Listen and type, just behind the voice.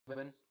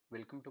everyone,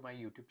 welcome to my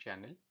YouTube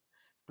channel.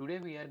 Today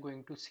we are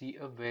going to see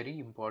a very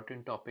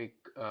important topic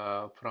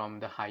from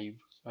the Hive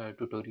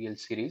tutorial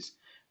series,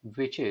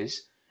 which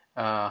is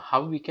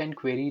how we can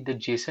query the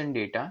JSON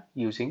data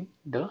using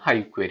the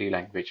Hive query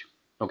language.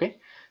 Okay,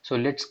 so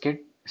let's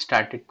get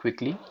started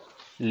quickly.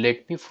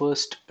 Let me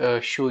first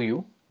show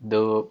you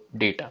the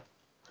data.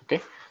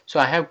 Okay, so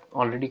I have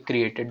already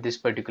created this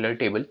particular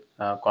table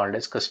called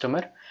as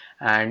customer,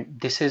 and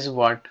this is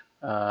what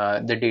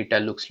the data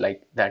looks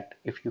like. That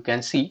if you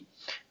can see,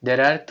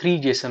 there are three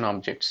JSON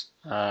objects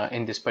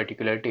in this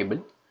particular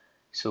table.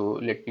 So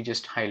let me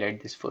just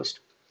highlight this first.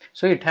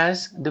 So it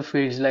has the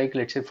fields like,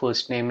 let's say,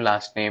 first name,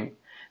 last name.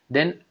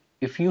 Then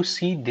if you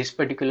see this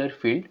particular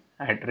field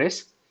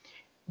address,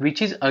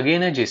 which is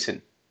again a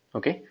JSON.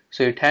 Okay,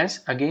 so it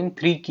has again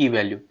three key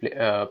value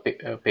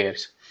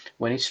pairs.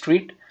 One is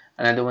street,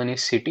 another one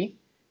is city,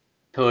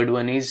 third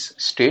one is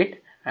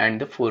state, and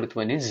the fourth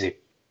one is zip.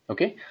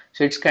 Okay,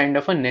 so it's kind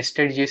of a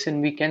nested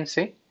JSON, we can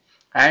say.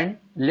 And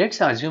let's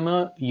assume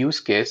a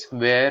use case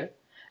where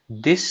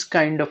this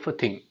kind of a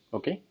thing,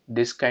 okay,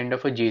 this kind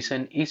of a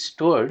JSON is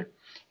stored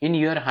in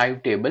your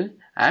Hive table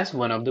as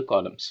one of the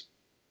columns.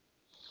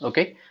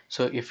 Okay,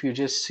 so if you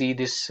just see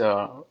this,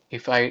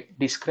 if I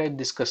describe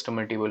this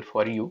customer table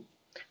for you,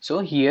 so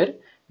here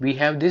we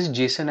have this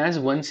JSON as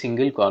one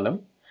single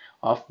column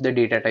of the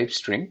data type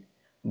string,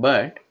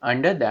 but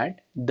under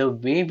that the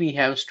way we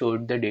have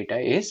stored the data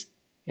is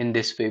in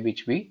this way,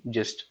 which we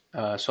just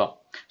saw.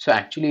 So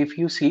actually if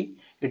you see,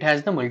 it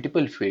has the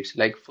multiple fields,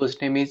 like first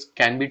name is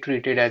can be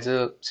treated as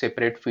a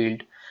separate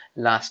field,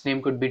 last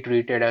name could be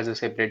treated as a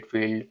separate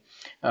field,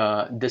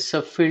 the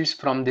subfields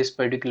from this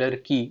particular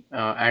key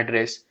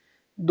address,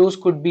 those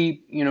could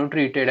be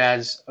treated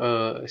as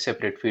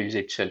separate fields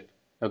itself.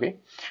 Okay,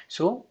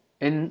 so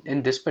in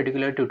this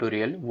particular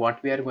tutorial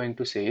what we are going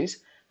to say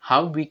is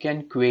how we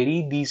can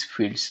query these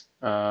fields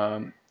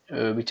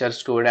which are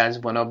stored as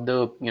one of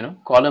the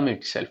column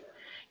itself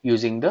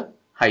using the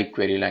Hive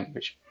query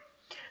language.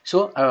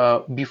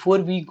 So before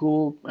we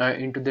go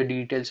into the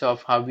details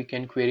of how we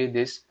can query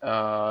this,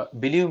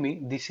 believe me,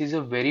 this is a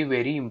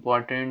very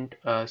important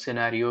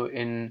scenario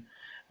in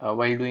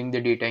while doing the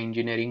data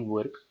engineering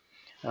work.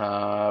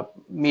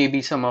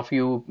 Maybe some of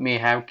you may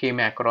have came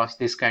across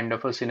this kind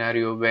of a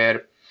scenario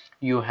where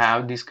you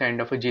have this kind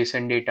of a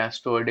JSON data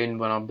stored in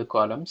one of the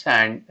columns,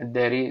 and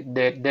there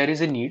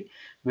is a need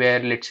where,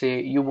 let's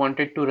say, you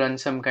wanted to run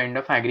some kind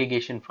of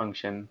aggregation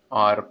function,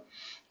 or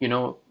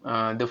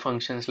the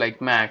functions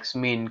like max,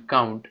 min,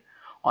 count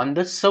on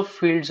the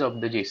subfields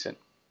of the JSON.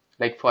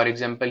 Like for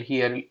example,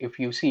 here if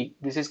you see,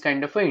 this is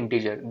kind of an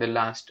integer, the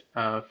last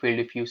field,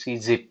 if you see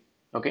zip.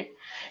 Okay,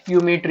 you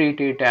may treat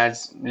it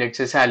as, let's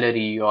say,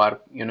 salary, or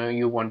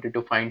you wanted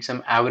to find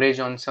some average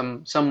on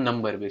some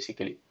number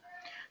basically.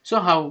 So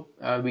how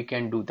we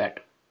can do that?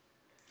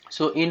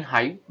 So in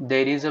Hive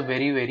there is a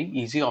very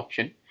easy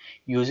option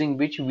using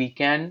which we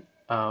can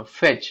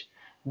fetch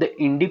the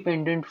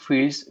independent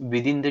fields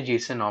within the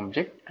JSON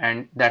object,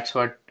 and that's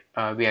what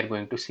we are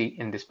going to see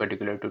in this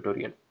particular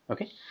tutorial.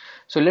 Okay,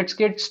 so let's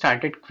get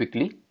started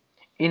quickly.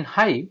 In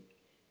Hive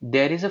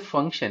there is a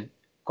function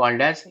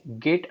called as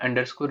get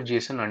underscore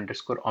JSON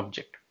underscore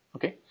object.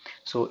 Okay,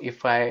 so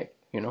if I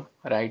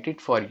write it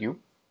for you,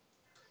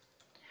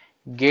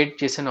 get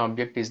JSON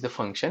object is the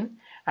function,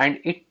 and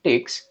it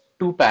takes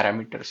two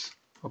parameters.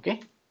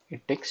 Okay,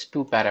 it takes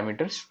two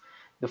parameters.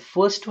 The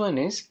first one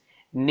is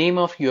name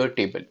of your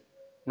table.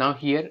 Now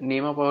here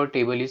name of our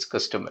table is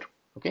customer.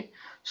 Okay,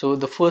 so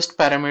the first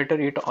parameter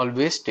it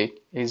always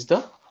take is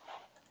the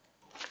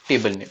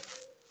table name.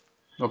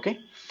 Okay,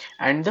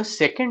 and the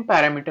second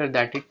parameter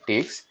that it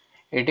takes,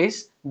 it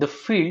is the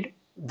field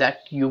that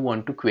you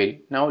want to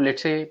query. Now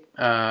let's say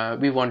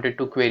we wanted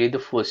to query the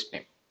first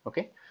name.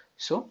 Okay,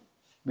 so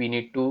we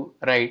need to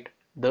write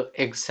the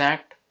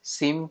exact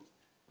same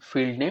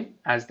field name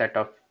as that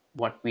of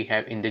what we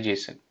have in the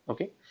JSON.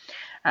 Okay,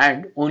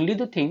 and only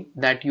the thing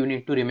that you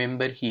need to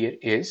remember here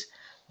is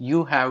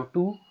you have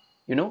to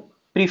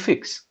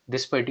prefix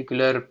this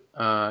particular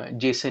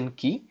JSON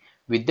key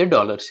with the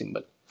dollar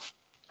symbol.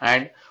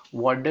 And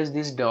what does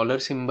this dollar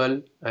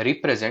symbol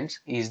represents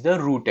is the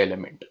root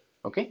element.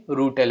 Okay,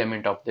 root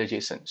element of the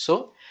JSON.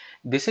 So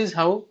this is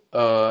how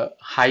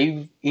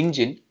Hive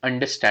engine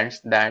understands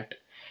that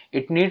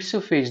it needs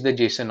to fetch the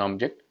JSON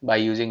object by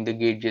using the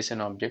get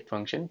JSON object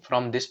function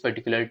from this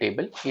particular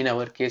table. In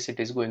our case it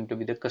is going to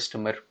be the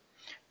customer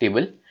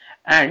table,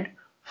 and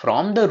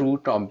from the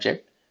root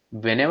object,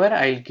 whenever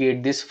I'll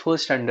get this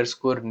first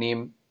underscore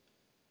name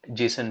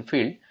JSON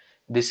field,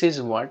 this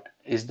is what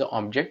is the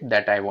object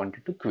that I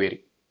wanted to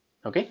query.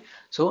 Okay,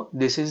 so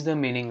this is the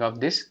meaning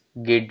of this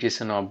get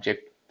JSON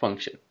object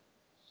function.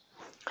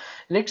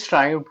 Let's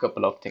try out a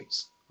couple of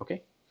things.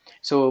 Okay,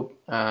 so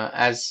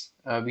as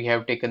we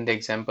have taken the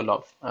example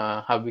of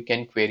how we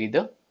can query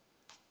the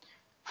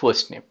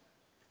first name.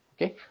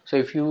 Okay, so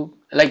if you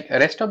like,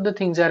 rest of the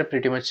things are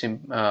pretty much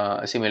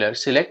similar.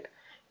 Select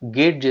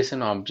get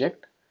JSON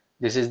object,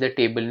 this is the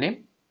table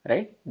name,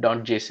 right,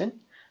 dot JSON,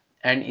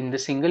 and in the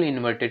single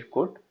inverted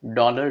quote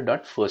dollar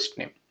dot first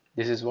name.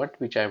 This is what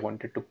which I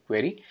wanted to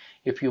query.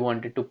 If you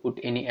wanted to put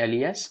any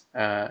alias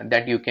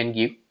that you can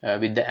give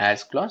with the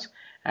as clause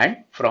and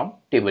from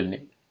table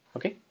name.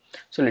 Okay,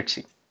 so let's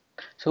see.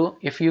 So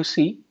if you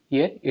see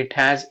here, it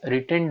has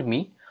returned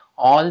me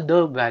all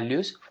the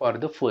values for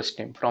the first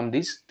name from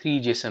these three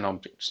JSON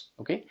objects.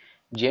 Okay,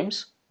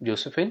 James,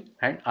 Josephine,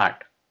 and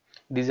Art.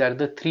 These are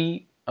the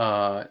three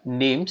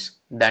names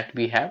that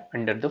we have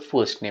under the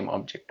first name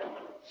object.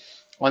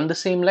 On the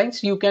same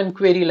lines, you can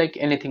query like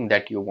anything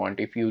that you want.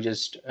 If you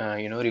just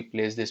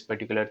replace this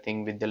particular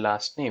thing with the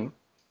last name,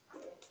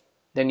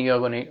 then you are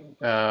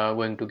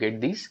going to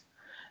get these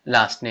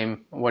last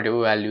name,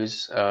 whatever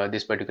values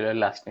this particular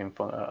last name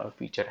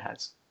feature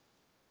has.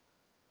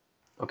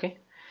 Okay,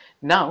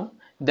 now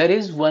there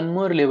is one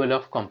more level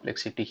of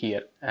complexity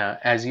here.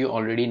 As you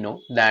already know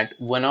that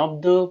one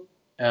of the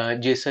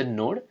JSON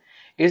node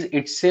is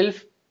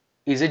itself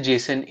is a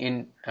JSON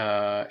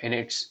in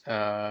its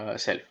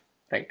self,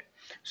 right?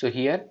 So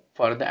here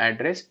for the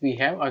address we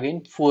have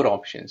again four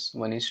options.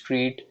 One is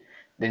street,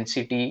 then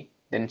city,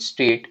 then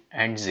state,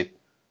 and zip.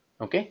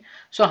 Okay,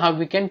 so how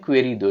we can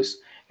query those?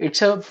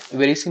 It's a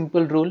very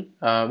simple rule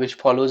which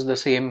follows the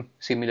same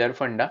similar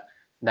funda,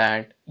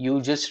 that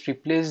you just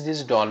replace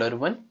this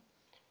 $1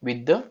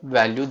 with the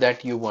value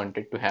that you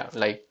wanted to have.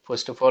 Like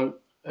first of all,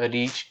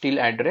 reach till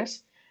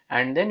address,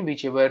 and then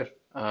whichever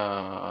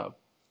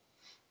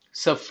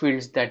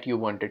subfields that you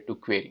wanted to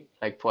query.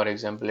 Like for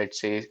example,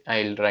 let's say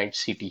I'll write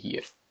city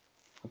here.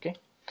 Okay,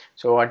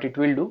 so what it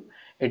will do,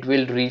 it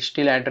will reach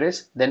till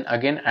address, then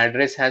again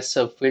address has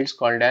subfields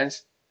called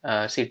as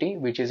city,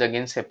 which is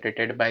again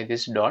separated by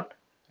this dot,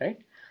 right?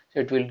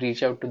 So it will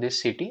reach out to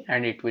this city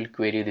and it will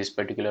query this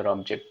particular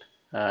object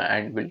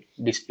and will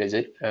display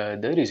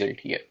the result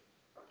here.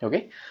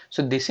 Okay,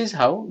 so this is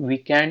how we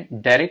can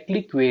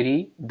directly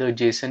query the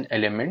JSON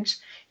elements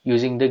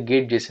using the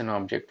getJSON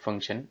object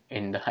function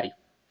in the Hive.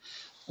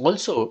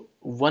 Also,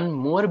 one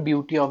more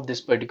beauty of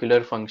this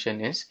particular function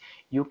is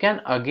you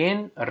can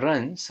again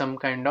run some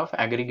kind of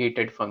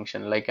aggregated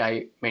function like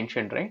I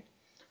mentioned, right?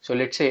 So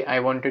let's say I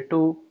wanted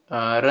to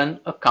run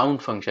a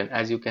count function,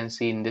 as you can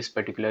see in this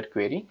particular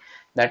query,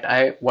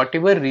 that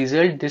whatever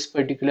result this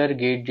particular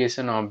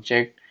getJSON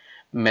object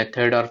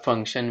method or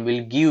function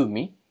will give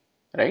me,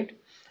 right?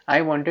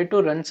 I wanted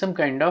to run some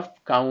kind of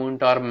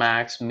count or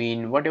max,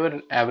 mean,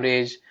 whatever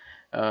average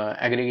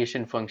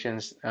aggregation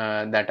functions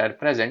that are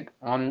present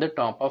on the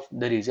top of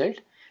the result.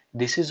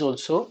 This is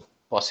also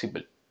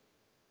possible.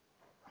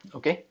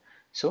 Okay,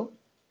 so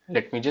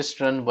let me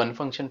just run one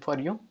function for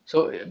you.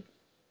 So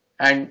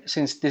and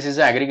since this is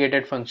an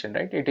aggregated function,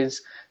 right, it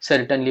is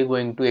certainly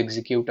going to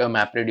execute a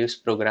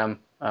MapReduce program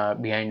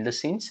behind the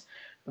scenes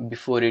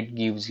before it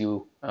gives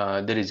you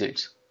the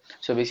results.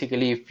 So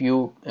basically, if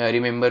you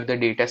remember the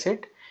data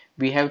set,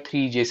 we have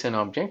three JSON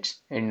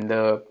objects in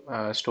the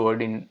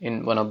stored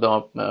in one of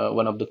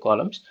the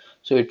columns.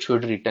 So it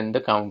should return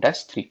the count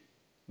as 3,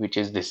 which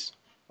is this.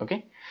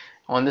 Okay,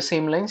 on the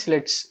same lines,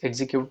 let's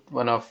execute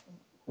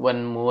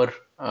one more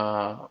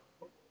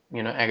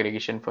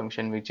aggregation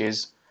function, which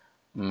is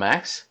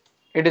max.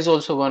 It is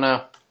also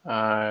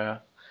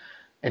gonna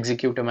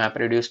execute a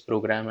MapReduce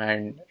program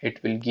and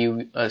it will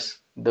give us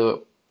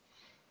the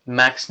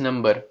max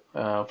number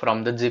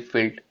from the zip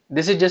field.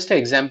 This is just an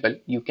example.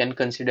 You can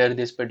consider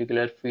this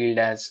particular field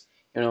as,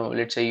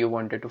 let's say you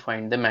wanted to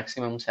find the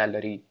maximum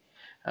salary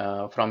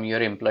from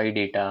your employee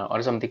data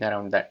or something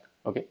around that.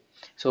 Okay,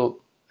 so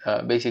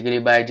basically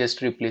by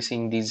just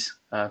replacing these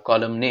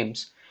column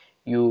names,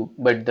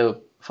 but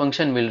the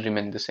function will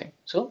remain the same.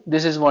 So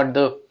this is what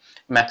the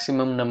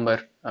maximum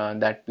number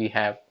that we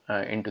have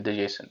into the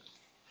JSON.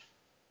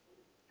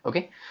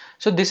 Okay,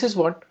 so this is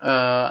what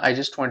I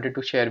just wanted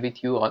to share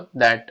with you all,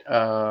 that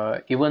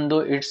even though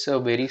it's a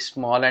very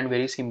small and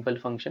very simple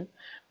function,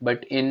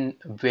 but in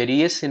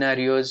various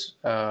scenarios,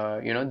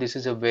 this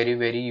is a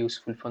very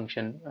useful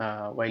function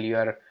while you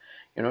are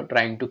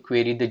trying to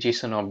query the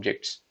JSON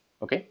objects.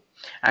 Okay,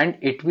 and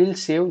it will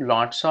save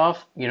lots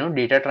of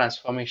data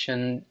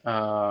transformation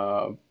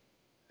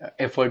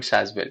efforts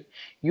as well.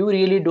 You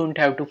really don't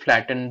have to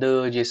flatten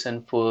the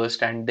JSON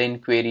first and then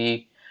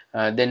query,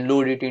 then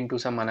load it into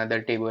some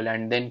another table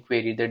and then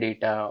query the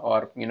data,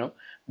 or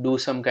do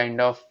some kind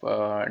of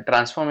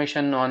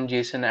transformation on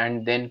JSON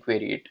and then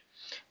query it.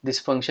 This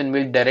function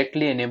will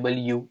directly enable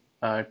you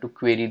to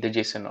query the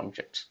JSON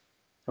objects.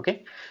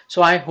 Okay,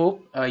 so I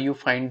hope you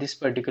find this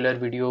particular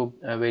video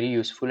very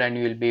useful and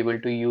you will be able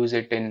to use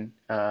it in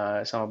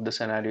some of the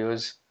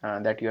scenarios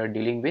that you are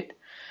dealing with.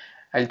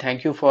 I'll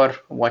thank you for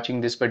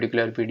watching this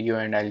particular video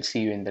and I'll see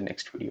you in the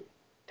next video.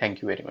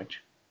 Thank you very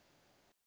much.